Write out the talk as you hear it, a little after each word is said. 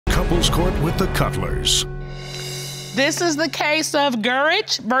People's Court with the Cutlers. This is the case of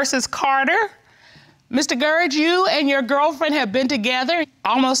GURICH versus Carter. Mr. GURICH, you and your girlfriend have been together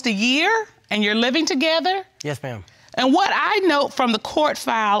almost a year, and you're living together? Yes, ma'am. And what I note from the court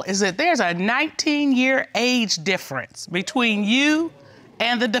file is that there's a 19-year age difference between you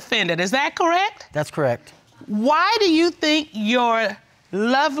and the defendant. Is that correct? That's correct. Why do you think your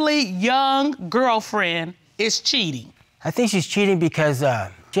lovely young girlfriend is cheating? I think she's cheating because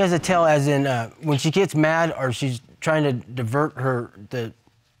she has a tell, as in when she gets mad or she's trying to divert the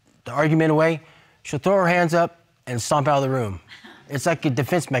argument away, she'll throw her hands up and stomp out of the room. It's like a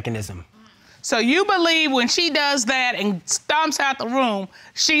defense mechanism. So you believe when she does that and stomps out the room,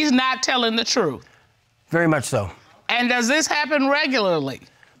 she's not telling the truth? Very much so. And does this happen regularly?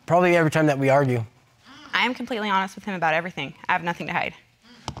 Probably every time that we argue. I am completely honest with him about everything. I have nothing to hide.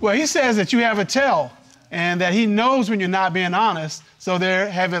 Well, he says that you have a tell and that he knows when you're not being honest. So there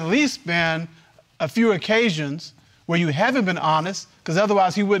have at least been a few occasions where you haven't been honest, because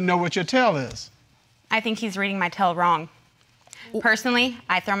otherwise he wouldn't know what your tell is. I think he's reading my tell wrong. Personally,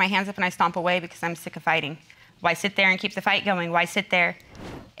 I throw my hands up and I stomp away because I'm sick of fighting. Why sit there and keep the fight going? Why sit there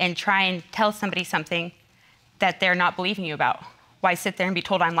and try and tell somebody something that they're not believing you about? Why sit there and be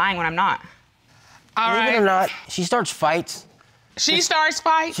told I'm lying when I'm not? Believe it or not, she starts fights. She starts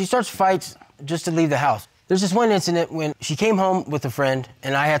fights? She starts fights just to leave the house. There's this one incident when she came home with a friend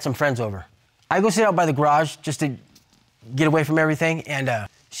and I had some friends over. I go sit out by the garage just to get away from everything, and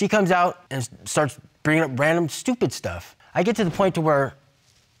she comes out and starts bringing up random stupid stuff. I get to the point to where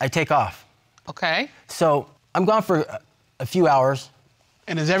I take off. Okay. So I'm gone for a few hours.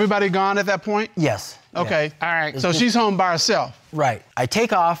 And is everybody gone at that point? Yes. Okay. Yeah. All right. So she's home by herself. Right. I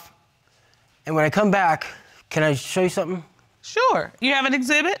take off, and when I come back, can I show you something? Sure. You have an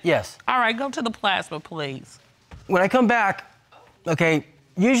exhibit? Yes. All right, go to the plasma, please. When I come back, okay,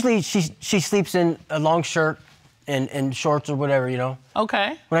 usually she sleeps in a long shirt and shorts or whatever, you know?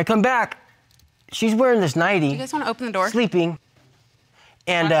 Okay. When I come back, she's wearing this nightie. Do you guys want to open the door? Sleeping,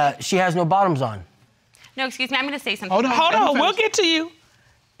 and she has no bottoms on. No, excuse me, I'm going to say something. Hold on. Hold on, we'll get to you.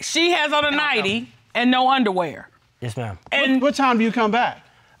 She has on a nightie and no underwear. Yes, ma'am. And What time do you come back?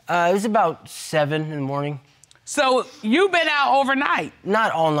 It was about 7 in the morning. so you've been out overnight,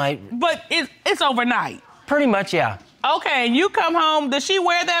 Not all night. but it's overnight. Pretty much, yeah. Okay, and you come home, does she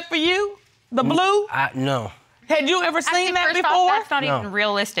wear that for you? The blue? No. Had you ever seen that First before? off, that's not No. even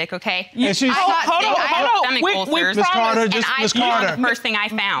realistic, okay? And she's- hold on. I have stomach We ulcers. Miss Carter, promised- just- and Miss I Carter. the first thing I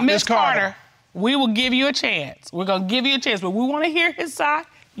found. Miss Miss Carter. Carter, we will give you a chance. We're gonna give you a chance, but we wanna hear his side.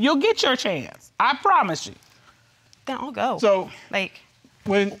 You'll get your chance. I promise you. Then I'll go. So like,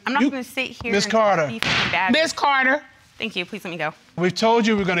 when I'm not you, going to sit here Miss and Carter, be fucking bad. Miss Carter, Thank you. Please let me go. we've told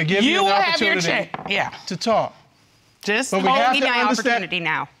you we're going to give you you an will have your opportunity chance. Yeah. to talk. Just But we hold have Give to me my understand- opportunity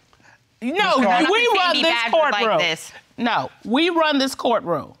now. No, Carter. I'm not we gonna run be this badgered courtroom. like this. No, we run this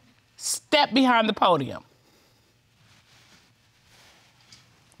courtroom. Step behind the podium.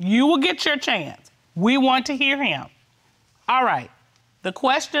 You will get your chance. We want to hear him. All right. The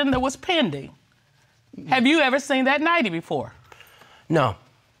question that was pending. Have you ever seen that nightie before? No.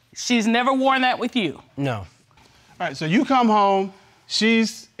 She's never worn that with you. No. All right, so you come home.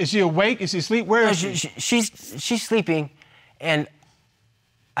 Is she awake? Is she asleep? Where is she? She's sleeping, and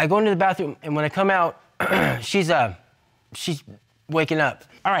I go into the bathroom, and when I come out, she's waking up.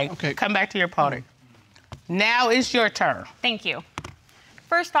 All right, Okay. come back to your podium. Now it's your turn. Thank you.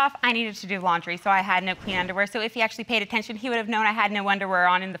 First off, I needed to do laundry, so I had no clean underwear. So if he actually paid attention, he would have known I had no underwear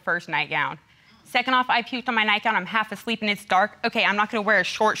on in the first nightgown. Second off, I puked on my nightgown. I'm half asleep and it's dark. Okay, I'm not gonna wear a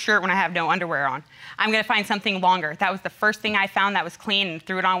short shirt when I have no underwear on. I'm gonna find something longer. That was the first thing I found that was clean and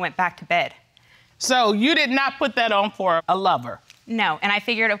threw it on and went back to bed. So you did not put that on for a lover? No, and I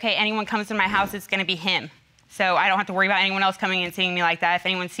figured, okay, anyone comes to my house, it's gonna be him. So I don't have to worry about anyone else coming and seeing me like that. If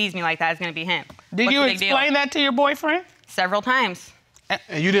anyone sees me like that, it's gonna be him. Did What's you the big deal? explain that to your boyfriend? Several times.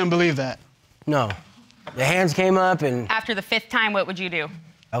 And you didn't believe that? No. The hands came up, and After the 5th time, what would you do?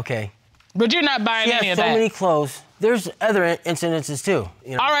 okay. But you're not buying She any has of so that. many clothes. There's other incidences too.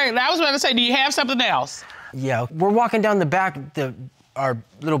 You know? All right, I was about to say, do you have something else? Yeah, we're walking down the back, our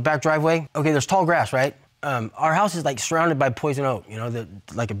little back driveway. Okay, there's tall grass, right? Our house is like surrounded by poison oak, you know,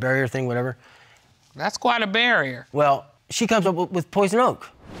 like a barrier thing, whatever. That's quite a barrier. Well, she comes up with poison oak,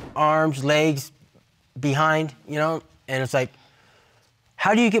 arms, legs, behind, you know, and it's like,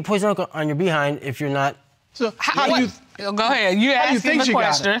 how do you get poison oak on your behind if you're not? So how do you? Go ahead, you How do you asked him think the she got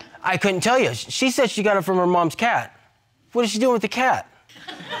question. it? I couldn't tell you. She said she got it from her mom's cat. What is she doing with the cat?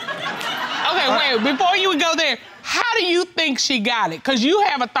 Okay, wait, before you go there, how do you think she got it? Because you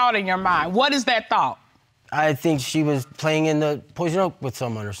have a thought in your mind. What is that thought? I think she was playing in the Poison Oak with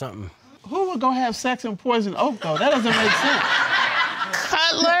someone or something. Who would go have sex in Poison Oak, though? That doesn't make sense.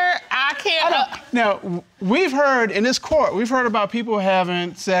 Cutler, I can't... Now, we've heard in this court, we've heard about people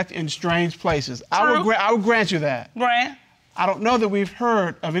having sex in strange places. I would grant you that. Grant? I don't know that we've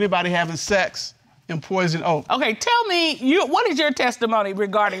heard of anybody having sex in Poison Oak. Okay, tell me, what is your testimony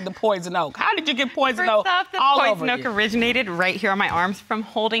regarding the Poison Oak? How did you get Poison Oak First all off, the over Poison Oak you? originated right here on my arms from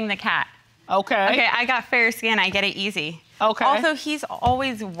holding the cat. Okay. Okay, I got fair skin, I get it easy. Okay. Also, he's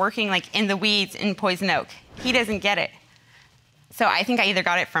always working like in the weeds in Poison Oak. He doesn't get it. So I think I either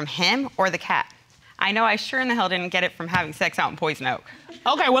got it from him or the cat. I know I sure in the hell didn't get it from having sex out in Poison Oak.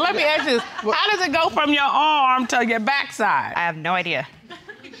 Okay, well, let me ask you this. How does it go from your arm to your backside? I have no idea.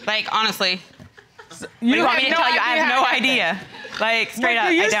 Like, honestly. You want me to tell you? I have no how- idea. Like, straight But up,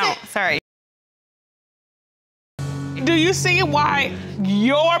 do you I don't. see- Sorry. Do you see why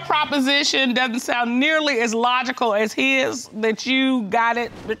your proposition doesn't sound nearly as logical as his, that you got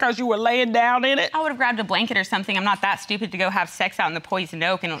it because you were laying down in it? I would have grabbed a blanket or something. I'm not that stupid to go have sex out in the Poison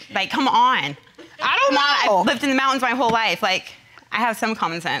Oak and, like, come on. I don't know. I've lived in the mountains my whole life. Like, I have some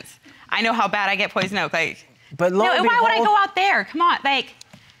common sense. I know how bad I get Poison Oak. Like, But lo no, and why would I behold- go out there? Come on, like,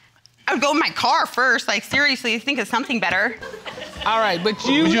 I would go in my car first. Like, seriously, think of something better. All right, but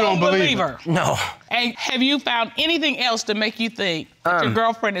you don't believe her. No. And have you found anything else to make you think that your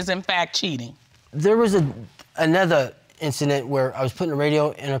girlfriend is in fact cheating? There was another incident where I was putting a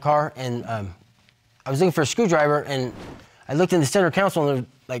radio in a car, and I was looking for a screwdriver, and I looked in the center console, and there were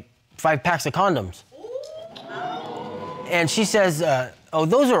like 5 packs of condoms. And she says, oh,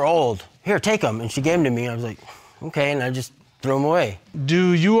 those are old. Here, take them. And she gave them to me. I was like, okay, and I just threw them away.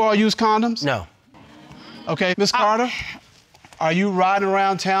 Do you all use condoms? No. Okay, Miss Carter, are you riding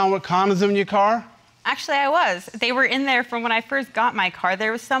around town with condoms in your car? Actually, I was. They were in there from when I first got my car.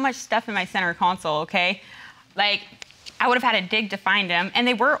 There was so much stuff in my center console, okay? Like, I would have had to dig to find them, and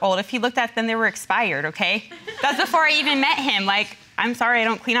they were old. If you looked at them, they were expired, okay? That's before I even met him. Like, I'm sorry I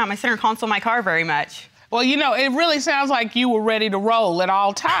don't clean out my center console in my car very much. Well, you know, it really sounds like you were ready to roll at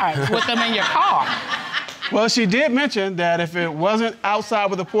all times with them in your car. Well, she did mention that if it wasn't outside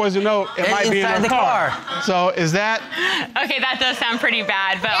with a Poison Oak, it might be in inside her the car. So is that? Okay, that does sound pretty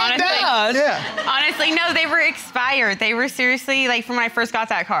bad, but It honestly, does. Yeah. honestly, no, they were expired. They were seriously, like, from when I first got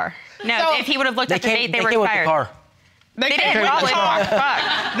that car. No, So- if he would have looked They at the date, they were came with the expired. car. They They came didn't with roll the it. car.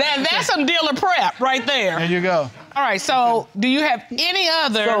 Fuck. That's some dealer prep right there. There you go. All right, so do you have any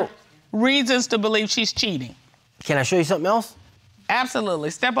other So- reasons to believe she's cheating? Can I show you something else? Absolutely.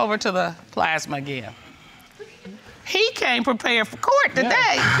 Step over to the plasma again. He came prepared for court today.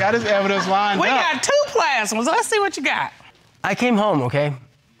 Yeah. Got his evidence lined We up. got 2 plasmas. Let's see what you got. I came home, okay?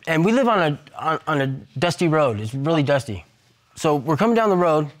 And we live on a dusty road. It's really dusty. So we're coming down the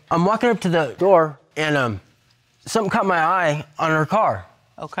road. I'm walking up to the door, and something caught my eye on her car.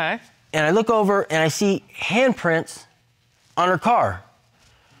 Okay. And I look over, and I see handprints on her car.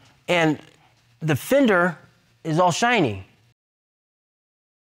 And the fender is all shiny.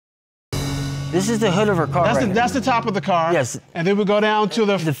 This is the hood of her car. That's the top of the car. Yes. And then we go down to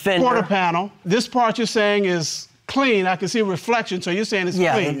the fender. quarter panel. This part you're saying is clean. I can see a reflection, so you're saying it's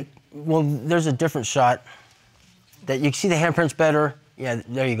Yeah, clean. well, there's a different shot that you can see the handprints better. Yeah,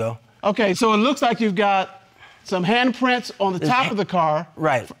 there you go. Okay, so it looks like you've got some handprints on the top of the car.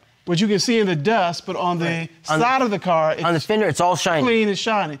 Right. Which you can see in the dust, but on the side of the car, it's On the fender, it's all shiny. clean and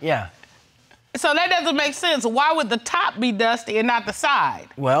shiny. Yeah. So that doesn't make sense. Why would the top be dusty and not the side?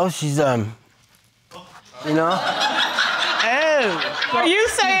 Well, she's, you know? Oh. Are you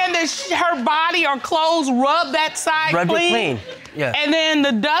saying that her body or clothes rub that side Rubbed clean? it clean. Yeah. And then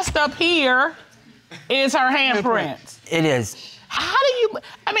the dust up here is her handprints. It is. How do you,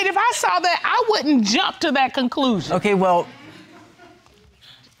 I mean, if I saw that, I wouldn't jump to that conclusion. Okay, well,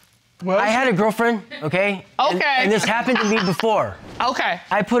 Well, I had a girlfriend, okay? Okay. And this happened to me before. Okay.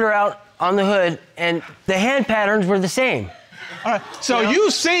 I put her out on the hood, and the hand patterns were the same. all right. So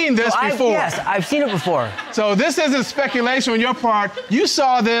you've seen this before. Yes, I've seen it before. So this isn't speculation on your part. You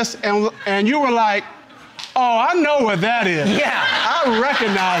saw this and you were like, oh, I know what that is. Yeah. I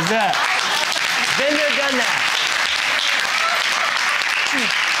recognize that. Been there, done that.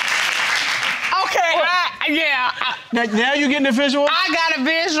 Okay, Now you're getting the visual? I got a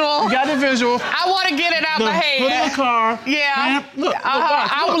visual. You got the visual. I want to get it out The my hood head. of the car. Yeah. Look, watch,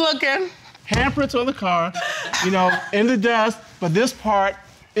 I'm look. looking. Handprints on the car, you know, in the dust, but this part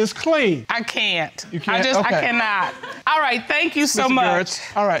is clean. I can't. You can't? I Okay. cannot. All right, thank you so Mr. much.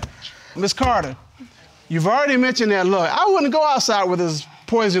 Gurich. All right. Miss Carter, you've already mentioned that look. I wouldn't go outside with this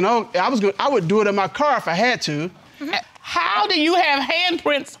Poison Oak. I would do it in my car if I had to. How do you have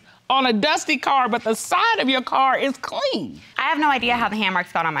handprints on a dusty car, but the side of your car is clean. I have no idea how the hand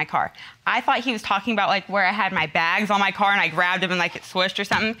marks got on my car. I thought he was talking about like where I had my bags on my car and I grabbed them and like it swished or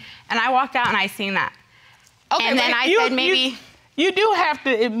something. And I walked out and I seen that. Okay, and then I said maybe... You do have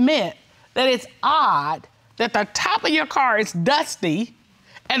to admit that it's odd that the top of your car is dusty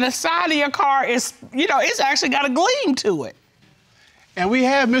and the side of your car is, you know, it's actually got a gleam to it. And we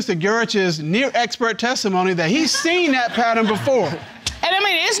have Mr. Gurich's near expert testimony that he's seen that pattern before. And I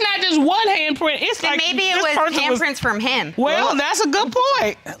mean, it's not just one handprint. It's then like maybe it was handprints from him. Well, that's a good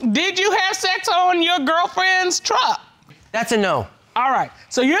point. Did you have sex on your girlfriend's truck? That's a no. All right.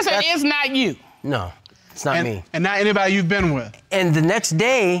 So you're saying it's not you? No, it's not me. And not anybody you've been with? And the next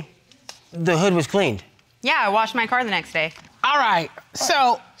day, the hood was cleaned. Yeah, I washed my car the next day. All right.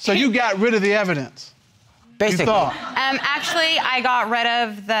 So you got rid of the evidence? Basically. You thought? Actually, I got rid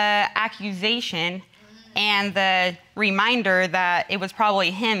of the accusation and the reminder that it was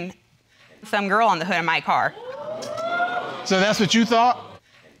probably him, some girl on the hood of my car. So that's what you thought?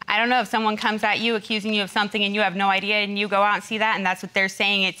 I don't know, if someone comes at you accusing you of something and you have no idea and you go out and see that and that's what they're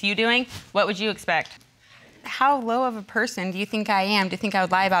saying it's you doing, what would you expect? How low of a person do you think I am to think I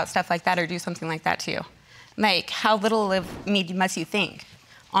would lie about stuff like that or do something like that to you? Like, how little of me must you think,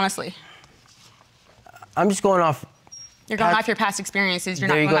 honestly? I'm just going off... You're going off your past experiences. You're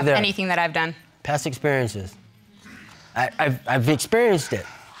not going off anything that I've done. Past experiences. I've experienced it.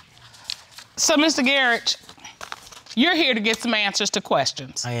 So, Mr. Gurich, you're here to get some answers to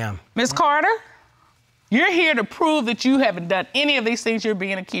questions. I am. Ms. Carter, you're here to prove that you haven't done any of these things you're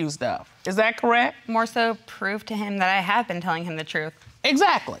being accused of. Is that correct? More so prove to him that I have been telling him the truth.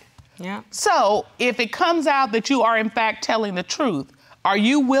 Exactly. Yeah. So, if it comes out that you are in fact telling the truth, are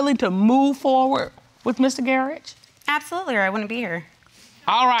you willing to move forward with Mr. Gurich? Absolutely, or I wouldn't be here.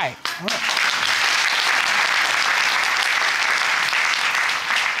 All right.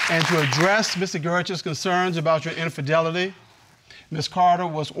 And to address Mr. Gurich's concerns about your infidelity, Ms. Carter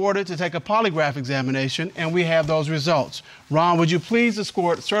was ordered to take a polygraph examination, and we have those results. Ron, would you please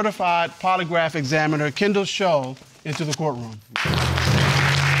escort certified polygraph examiner Kendall Scholl into the courtroom?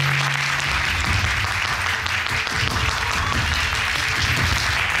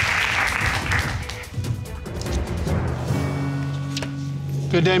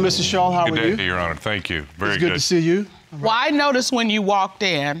 Good day, Mr. Scholl. How are you? Good day, Your Honor. Thank you. Very good. It's good to see you. Well, I noticed when you walked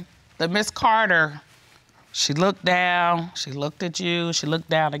in that Miss Carter, she looked down, she looked at you, she looked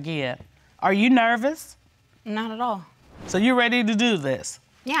down again. Are you nervous? Not at all. So you're ready to do this?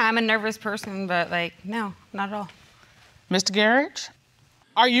 Yeah, I'm a nervous person, but like, no, not at all. Mr. Gurich,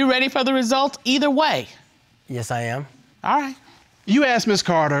 are you ready for the results either way? Yes, I am. All right. You asked Ms.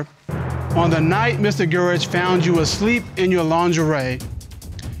 Carter, on the night Mr. Gurich found you asleep in your lingerie,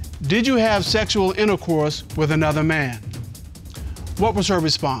 did you have sexual intercourse with another man? What was her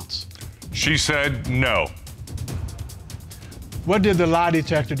response? She said no. What did the lie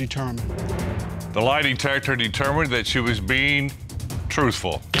detector determine? The lie detector determined that she was being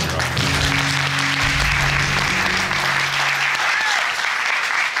truthful.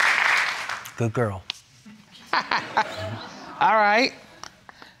 Good girl. All right.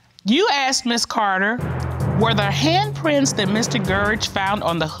 You asked Miss Carter, were the handprints that Mr. Gurich found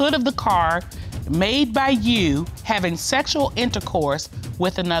on the hood of the car made by you having sexual intercourse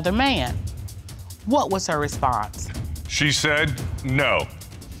with another man? What was her response? She said no.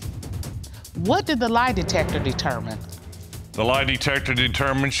 What did the lie detector determine? The lie detector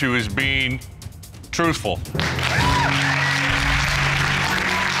determined she was being truthful.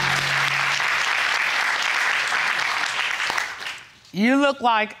 You look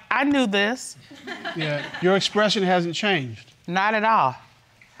like I knew this. Yeah, your expression hasn't changed. Not at all.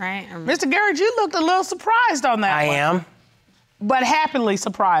 Right? Mr. Gurich, you looked a little surprised on that I one. am. But happily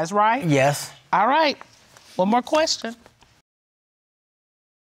surprised, right? Yes. All right. One more question.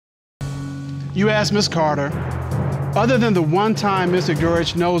 You asked Ms. Carter, other than the one time Mr.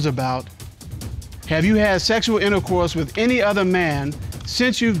 Gurich knows about, have you had sexual intercourse with any other man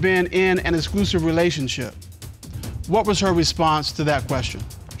since you've been in an exclusive relationship? What was her response to that question?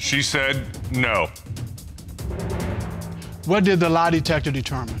 She said no. What did the lie detector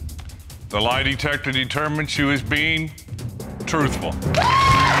determine? The lie detector determined she was being truthful.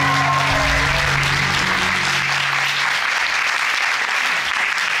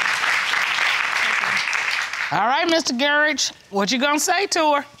 All right, Mr. Gurich, what you gonna say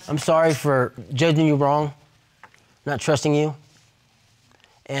to her? I'm sorry for judging you wrong, not trusting you.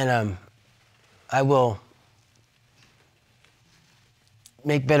 And I will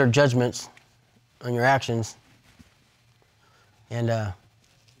make better judgments on your actions. And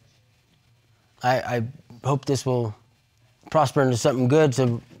I hope this will prosper into something good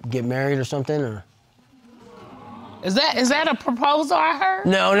to get married or something, or? Is that a proposal I heard?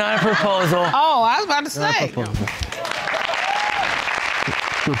 No, not a proposal. Oh, I was about to Not a say. proposal.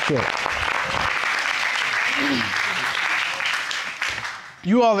 Good shit.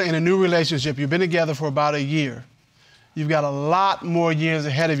 You all are in a new relationship. You've been together for about a year. You've got a lot more years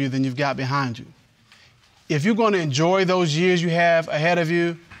ahead of you than you've got behind you. If you're going to enjoy those years you have ahead of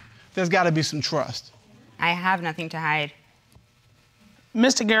you, there's got to be some trust. I have nothing to hide.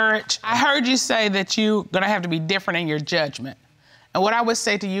 Mr. Gurich, I heard you say that you're gonna have to be different in your judgment. And what I would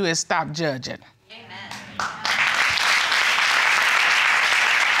say to you is stop judging. Amen.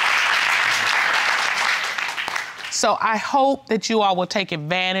 So I hope that you all will take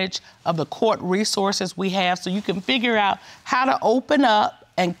advantage of the court resources we have so you can figure out how to open up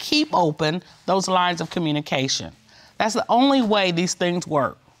and keep open those lines of communication. That's the only way these things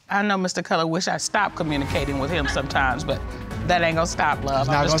work. I know Mr. Cutler wish I stopped communicating with him sometimes, but that ain't gonna stop, love. It's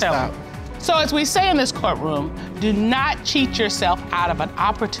not I'm just gonna telling stop. you. So as we say in this courtroom, do not cheat yourself out of an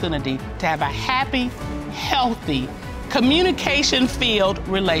opportunity to have a happy, healthy, communication-filled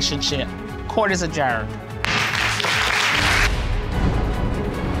relationship. Court is adjourned.